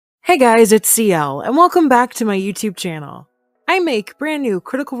Hey guys, it's CL, and welcome back to my YouTube channel. I make brand new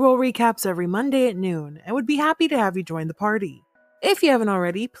Critical Role recaps every Monday at noon, and would be happy to have you join the party. If you haven't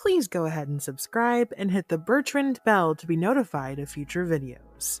already, please go ahead and subscribe and hit the Bertrand bell to be notified of future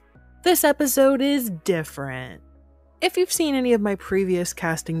videos. This episode is different. If you've seen any of my previous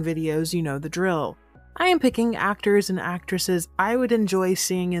casting videos, you know the drill. I am picking actors and actresses I would enjoy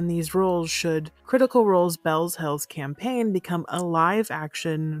seeing in these roles should Critical Role's Bells Hells campaign become a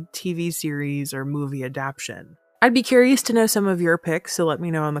live-action TV series or movie adaptation. I'd be curious to know some of your picks, so let me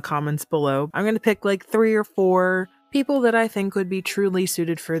know in the comments below. I'm going to pick like 3 or 4 people that I think would be truly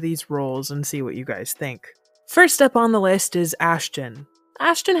suited for these roles and see what you guys think. First up on the list is Ashton.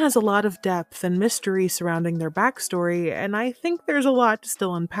 Ashton has a lot of depth and mystery surrounding their backstory, and I think there's a lot to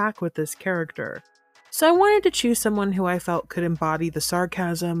still unpack with this character. So I wanted to choose someone who I felt could embody the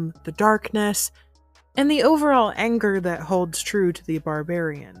sarcasm, the darkness, and the overall anger that holds true to the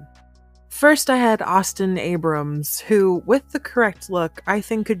barbarian. First I had Austin Abrams, who, with the correct look, I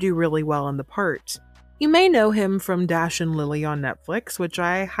think could do really well in the part. You may know him from Dash and Lily on Netflix, which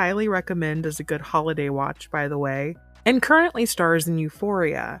I highly recommend as a good holiday watch, by the way, and currently stars in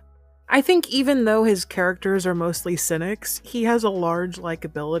Euphoria. I think even though his characters are mostly cynics, he has a large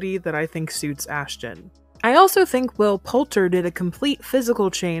likability that I think suits Ashton. I also think Will Poulter did a complete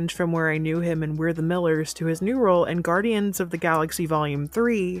physical change from where I knew him in We're the Millers to his new role in Guardians of the Galaxy Volume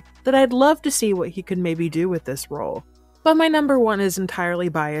 3 that I'd love to see what he could maybe do with this role. But my number one is entirely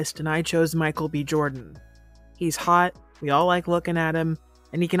biased, and I chose Michael B. Jordan. He's hot, we all like looking at him,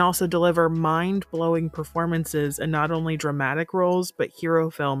 and he can also deliver mind-blowing performances in not only dramatic roles, but hero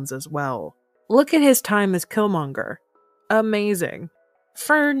films as well. Look at his time as Killmonger. Amazing.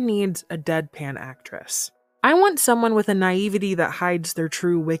 Fern needs a deadpan actress. I want someone with a naivety that hides their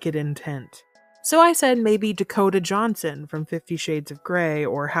true wicked intent. So I said maybe Dakota Johnson from 50 Shades of Grey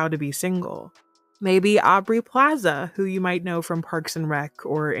or How to Be Single. Maybe Aubrey Plaza, who you might know from Parks and Rec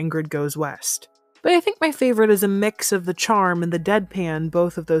or Ingrid Goes West. But I think my favorite is a mix of the charm and the deadpan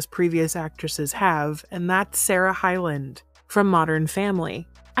both of those previous actresses have, and that's Sarah Hyland from Modern Family.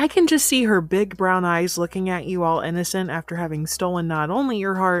 I can just see her big brown eyes looking at you all innocent after having stolen not only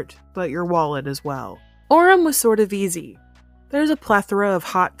your heart, but your wallet as well. Orem was sort of easy. There's a plethora of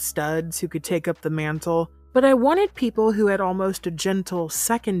hot studs who could take up the mantle, but I wanted people who had almost a gentle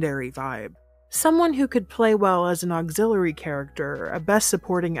secondary vibe. Someone who could play well as an auxiliary character, a best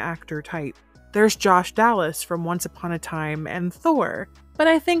supporting actor type. There's Josh Dallas from Once Upon a Time and Thor, but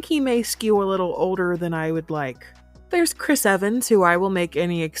I think he may skew a little older than I would like. There's Chris Evans, who I will make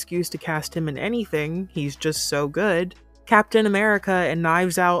any excuse to cast him in anything, he's just so good. Captain America and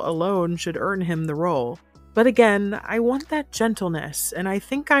Knives Out alone should earn him the role. But again, I want that gentleness, and I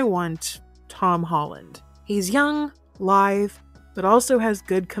think I want Tom Holland. He's young, lithe, but also has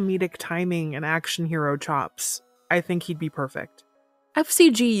good comedic timing and action hero chops. I think he'd be perfect.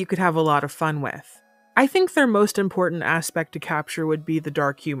 FCG you could have a lot of fun with. I think their most important aspect to capture would be the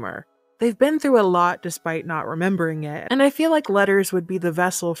dark humor. They've been through a lot despite not remembering it, and I feel like Letters would be the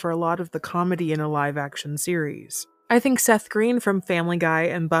vessel for a lot of the comedy in a live-action series. I think Seth Green from Family Guy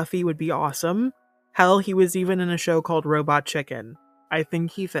and Buffy would be awesome. Hell, he was even in a show called Robot Chicken. I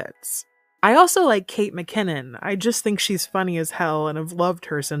think he fits. I also like Kate McKinnon. I just think she's funny as hell and have loved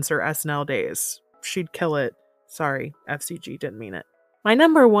her since her SNL days. She'd kill it. Sorry, FCG didn't mean it. My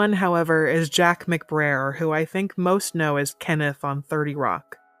number one, however, is Jack McBrayer, who I think most know as Kenneth on 30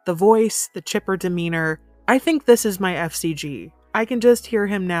 Rock. The voice, the chipper demeanor, I think this is my FCG. I can just hear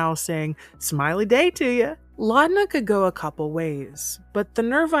him now saying, "Smiley day to ya." Laudna could go a couple ways, but the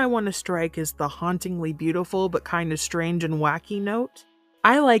nerve I want to strike is the hauntingly beautiful but kind of strange and wacky note.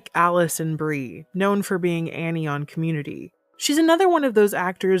 I like Alison Brie, known for being Annie on Community. She's another one of those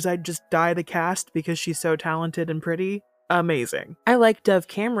actors I'd just die to cast because she's so talented and pretty. Amazing. I like Dove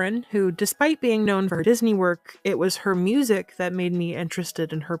Cameron, who, despite being known for her Disney work, it was her music that made me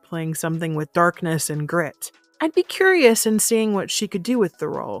interested in her playing something with darkness and grit. I'd be curious in seeing what she could do with the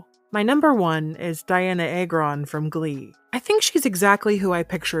role. My number one is Diana Agron from Glee. I think she's exactly who I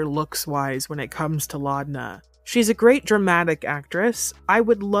picture looks-wise when it comes to Laudna. She's a great dramatic actress. I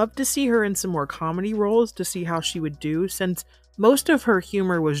would love to see her in some more comedy roles to see how she would do, since most of her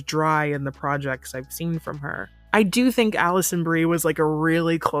humor was dry in the projects I've seen from her. I do think Alison Brie was like a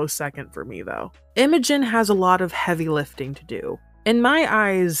really close second for me though. Imogen has a lot of heavy lifting to do. In my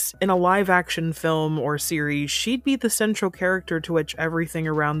eyes, in a live-action film or series, she'd be the central character to which everything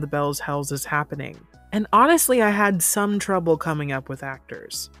around the Bells Hells is happening. And honestly, I had some trouble coming up with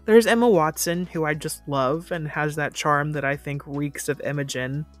actors. There's Emma Watson, who I just love and has that charm that I think reeks of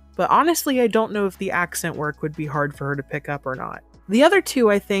Imogen. But honestly, I don't know if the accent work would be hard for her to pick up or not. The other two,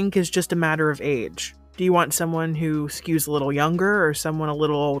 I think, is just a matter of age. Do you want someone who skews a little younger or someone a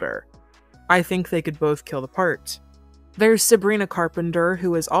little older? I think they could both kill the part. There's Sabrina Carpenter,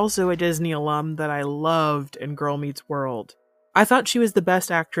 who is also a Disney alum that I loved in Girl Meets World. I thought she was the best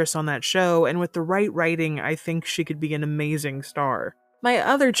actress on that show, and with the right writing, I think she could be an amazing star. My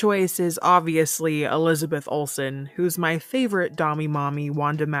other choice is obviously Elizabeth Olsen, who's my favorite Dommy Mommy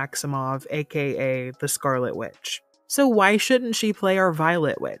Wanda Maximoff, aka the Scarlet Witch. So why shouldn't she play our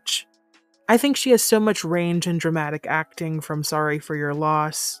Violet Witch? I think she has so much range in dramatic acting, from Sorry for Your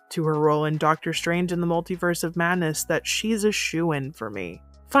Loss to her role in Doctor Strange in the Multiverse of Madness, that she's a shoo-in for me.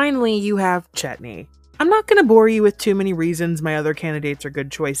 Finally, you have Chetney. I'm not going to bore you with too many reasons my other candidates are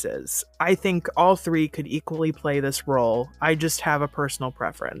good choices. I think all three could equally play this role, I just have a personal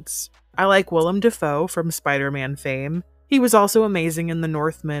preference. I like Willem Dafoe from Spider-Man fame. He was also amazing in The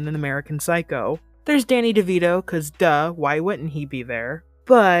Northman and American Psycho. There's Danny DeVito, cause duh, why wouldn't he be there?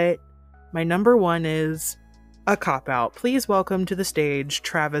 But my number one is a cop-out. Please welcome to the stage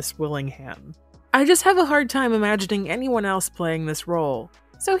Travis Willingham. I just have a hard time imagining anyone else playing this role.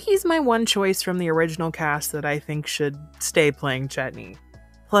 So he's my one choice from the original cast that I think should stay playing Chetney.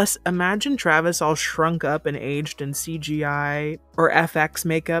 Plus, imagine Travis all shrunk up and aged in CGI or FX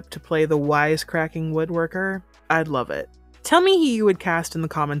makeup to play the wisecracking woodworker. I'd love it. Tell me who you would cast in the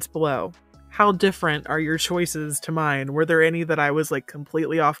comments below. How different are your choices to mine? Were there any that I was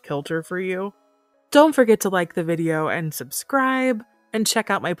completely off kilter for you? Don't forget to like the video and subscribe, and check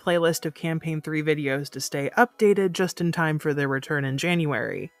out my playlist of Campaign 3 videos to stay updated just in time for their return in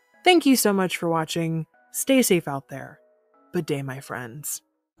January. Thank you so much for watching. Stay safe out there. Good day, my friends.